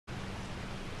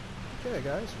Okay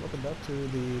guys, welcome back to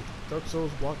the Dark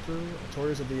Souls walkthrough,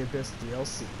 Artorias of the Abyss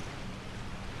DLC.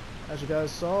 As you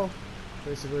guys saw,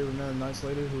 basically we met a nice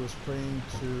lady who was praying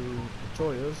to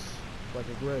Artorias, like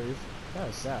a grave.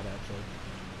 Kinda sad actually.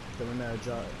 Then we met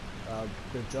a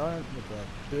big giant with a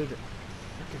big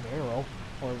freaking arrow,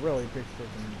 or really big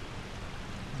freaking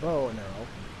bow and arrow.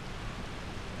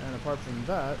 And apart from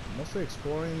that, mostly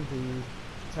exploring the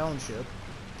township.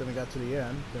 Then we got to the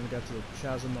end, then we got to the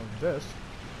Chasm of Abyss.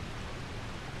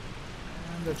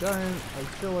 And the giant, I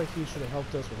feel like he should have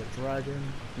helped us with a dragon,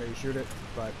 maybe shoot it,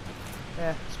 but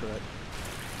screw it.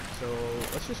 So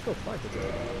let's just go fight the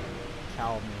dragon.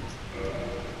 Calmint.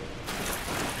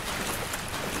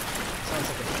 Sounds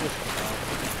like a fish cow.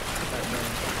 That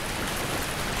name.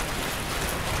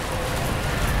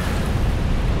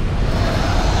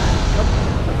 Yep,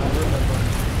 I remember.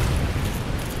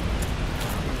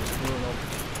 He was brutal.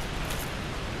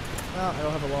 Well, I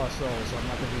don't have a lot of souls, so I'm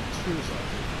not going to be too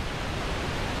salty.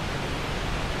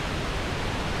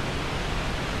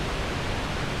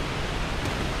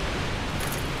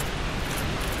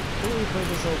 We play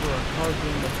this over a card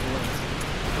game of Gwent.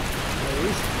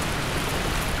 Please.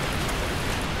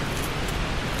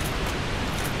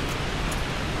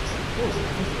 Of course,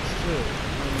 it's useless too.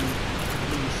 When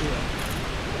you see it.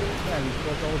 Yeah, you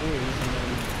collect all these, and then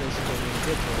basically when you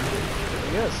get to him, there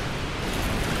he is.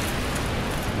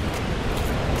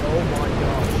 Oh my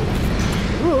gosh.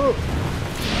 Whoa!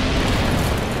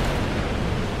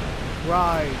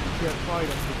 Right, you can't fight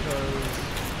him because...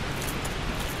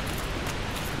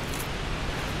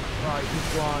 Right, he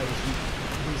flies.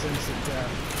 He's instant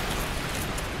death.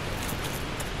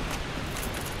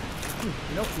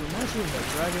 You know, he reminds me of that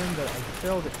dragon that I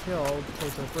failed to kill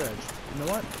towards the bridge. You know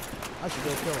what? I should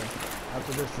go kill him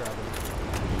after this dragon.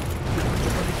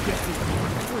 Just let me get the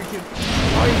freaking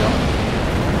item!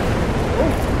 Oh!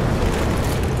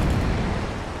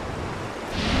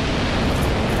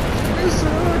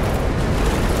 Wizard!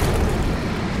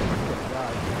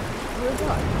 I'm gonna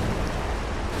die.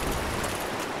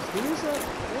 Who is that?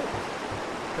 Oh.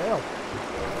 Fail.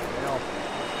 Fail.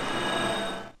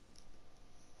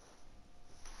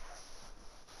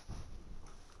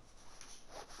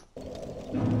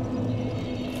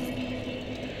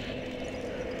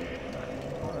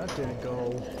 Oh, that didn't go.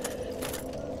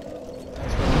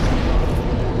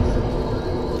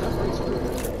 That brings good.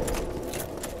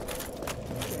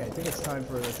 Okay, I think it's time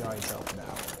for the giant's help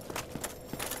now.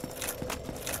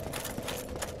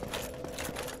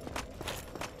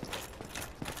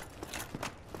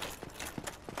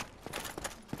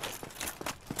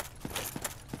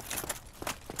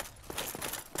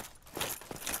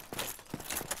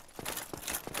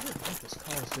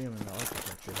 Coliseum and the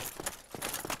architecture.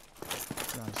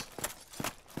 It's nice.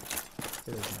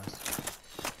 It is nice.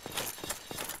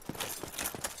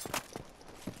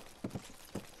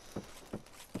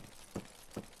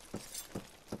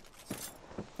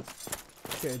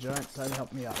 Okay, Giant, time to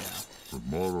help me out now.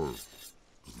 Tomorrow, is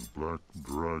the Black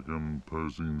Dragon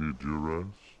posing the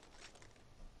duress?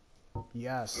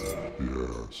 Yes.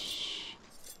 Yes.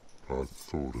 I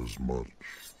thought as much.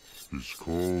 He's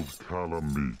called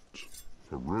Calamite.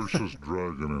 Ferocious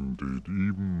dragon indeed.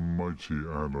 Even mighty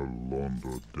Anna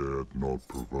Londa dared not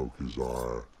provoke his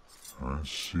ire. I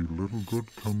see little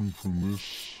good coming from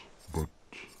this, but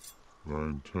thy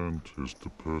intent is to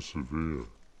persevere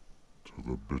to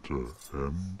the bitter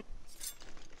end.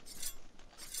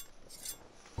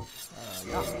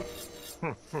 Yeah.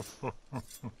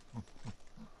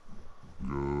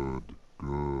 Good,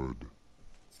 good.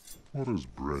 What is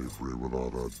bravery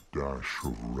without a dash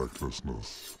of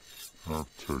recklessness?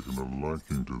 I've taken a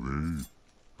liking to thee,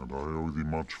 and I owe thee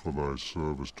much for thy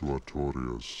service to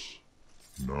Artorias.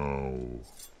 Now,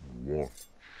 watch,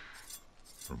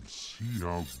 and see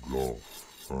how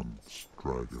Goff hunts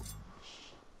dragons.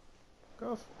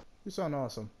 Goff, you sound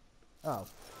awesome. Oh,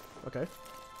 okay.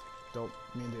 Don't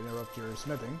mean to interrupt your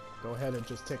smithing. Go ahead and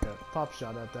just take a pop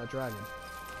shot at that dragon.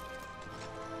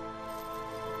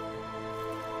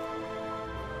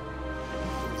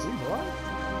 Is he blind?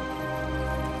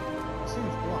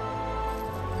 Seems blind.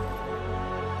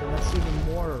 Then that's even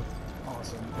more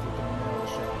awesome if we can nail the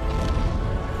shot.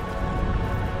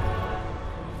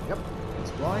 Yep,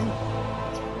 it's blind.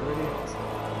 That's pretty awesome.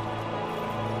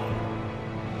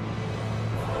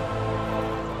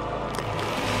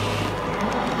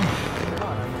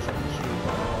 God, I wish I could shoot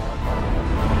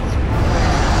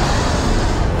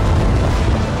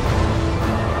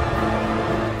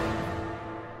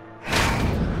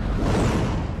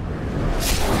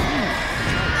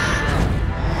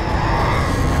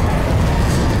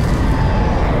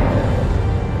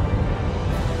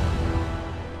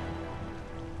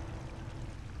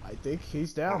think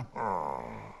he's down. Ah,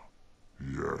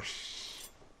 yes.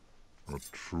 A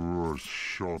truer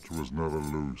shot was never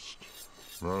loosed.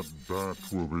 That bat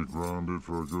will be grounded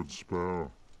for a good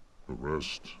spell. The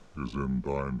rest is in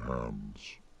thine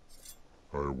hands.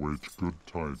 I await good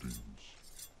tidings.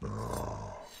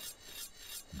 Ah,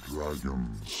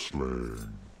 dragon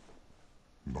slaying.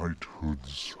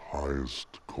 Knighthood's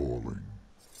highest calling.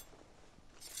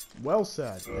 Well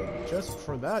said. And just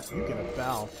for that, you get a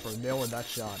bow for nailing that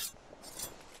shot.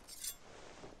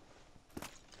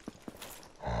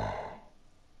 Ah,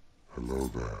 hello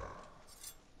there.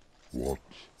 What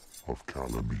of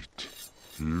Calamite?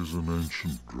 He is an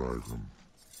ancient dragon.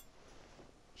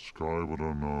 Skyward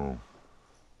or no,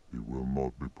 he will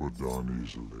not be put down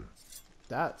easily.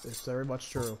 That is very much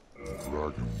true.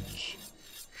 Dragons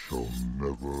shall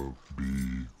never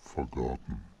be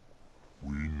forgotten.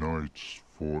 We knights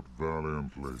fought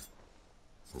valiantly,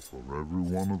 but for every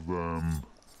one of them,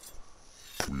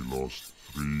 we lost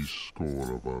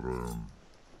 70 of our own.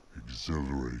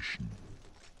 Exhilaration,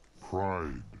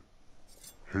 pride,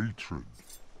 hatred,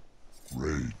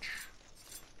 rage.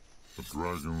 The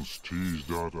dragons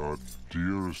teased out our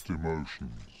dearest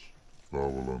emotions. Thou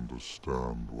will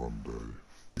understand one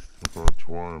day. At our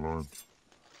twilight,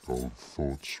 old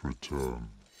thoughts return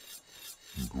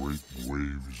in great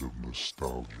waves of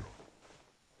nostalgia.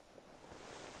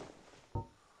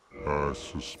 I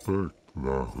suspect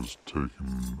thou hast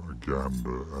taken a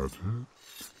gander at it,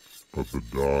 but the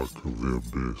dark of the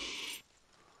abyss,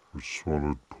 which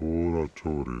swallowed poor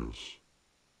Artorias,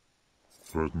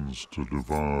 threatens to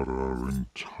devour our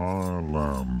entire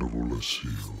land of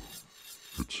Oolacile.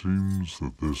 It seems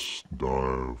that this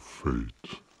dire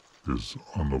fate is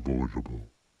unavoidable,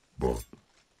 but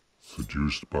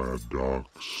seduced by a dark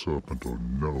serpent or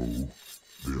no,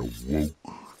 they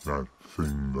awoke that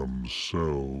thing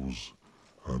themselves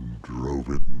and drove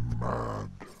it mad.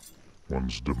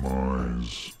 One's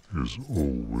demise is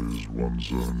always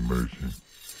one's own making.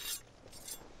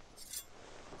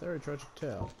 Very tragic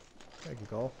tale. Thank you,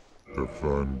 Cole. If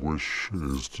thine wish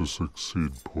is to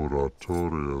succeed poor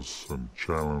Artorias and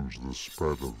challenge the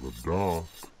spread of the dark,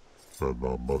 then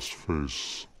thou must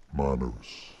face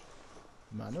Manus,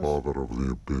 Manus? father of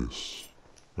the abyss.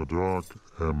 The dark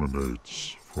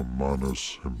emanates from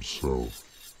Manus himself.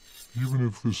 Even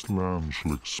if this land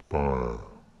shall expire,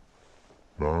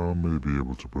 thou may be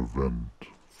able to prevent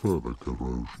further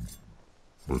corrosion.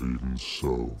 But even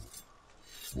so,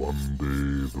 one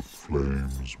day the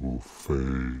flames will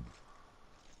fade,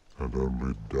 and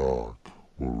only dark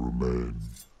will remain,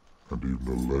 and even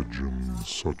a legend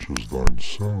such as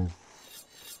thyself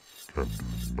can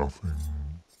do nothing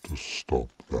to stop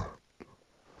that.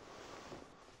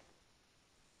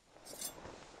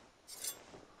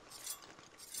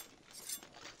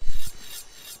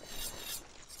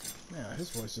 Yeah, his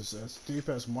voice is as deep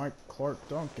as Mike Clark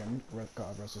Duncan,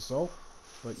 God rest his soul.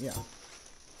 But yeah.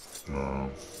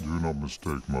 Do not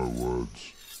mistake my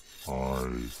words. I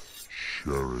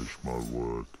cherish my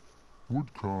work.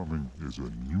 Wood carving is a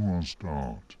nuanced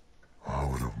art. I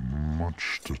would have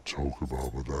much to talk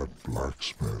about with that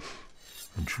blacksmith.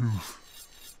 In truth,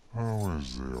 how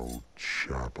is the old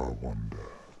chap, I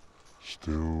wonder?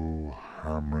 Still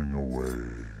hammering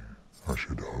away, I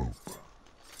should hope.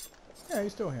 Yeah,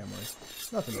 he's still hammering.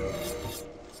 Nothing new.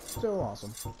 Still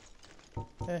awesome.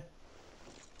 Eh.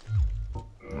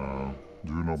 No,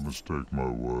 do not mistake my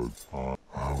words. I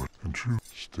would, in truth,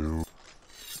 still.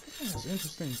 Yeah, there's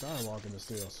interesting dialogue in this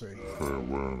DLC.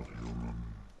 Farewell, human.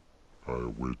 I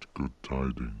await good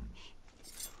tidings.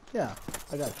 Yeah,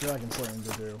 I got dragon slaying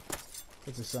to do.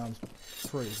 It just sounds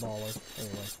pretty baller.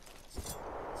 Anyway.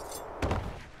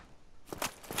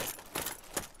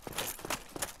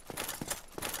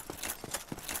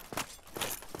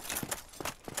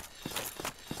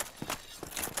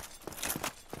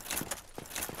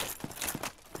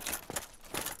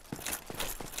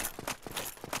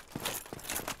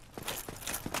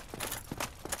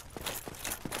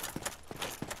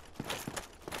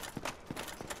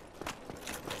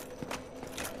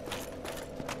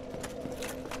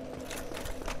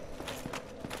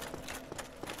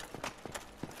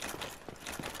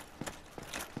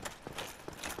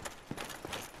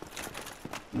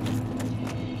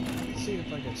 See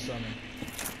if I get summoned.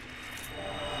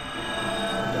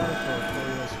 I doubt it for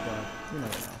Artorias, but you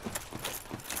never know.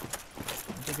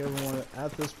 I think everyone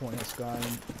at this point has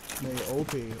gotten maybe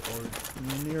OP or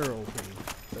near OP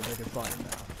that they can find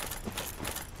now.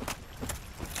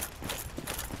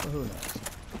 But who knows?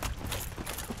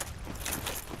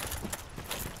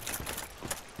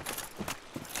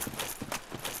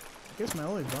 I guess my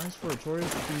only advice for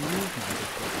Artorias would be use magic,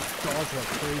 but dodge like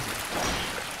crazy.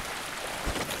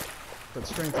 but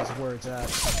strength is where it's at.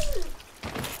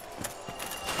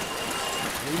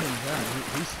 Even then,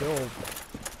 he still,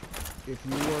 if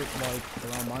you were like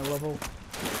around my level,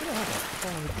 you're gonna have a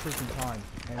fun freaking time.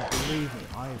 And believe me,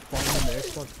 I fought in the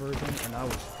Xbox version, and I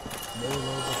was more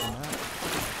level than that.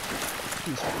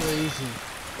 He's crazy.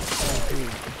 OP.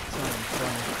 It's not even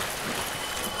funny.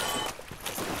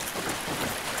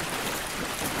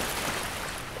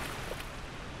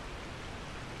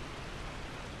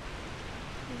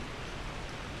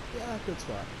 Yeah, good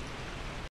spot.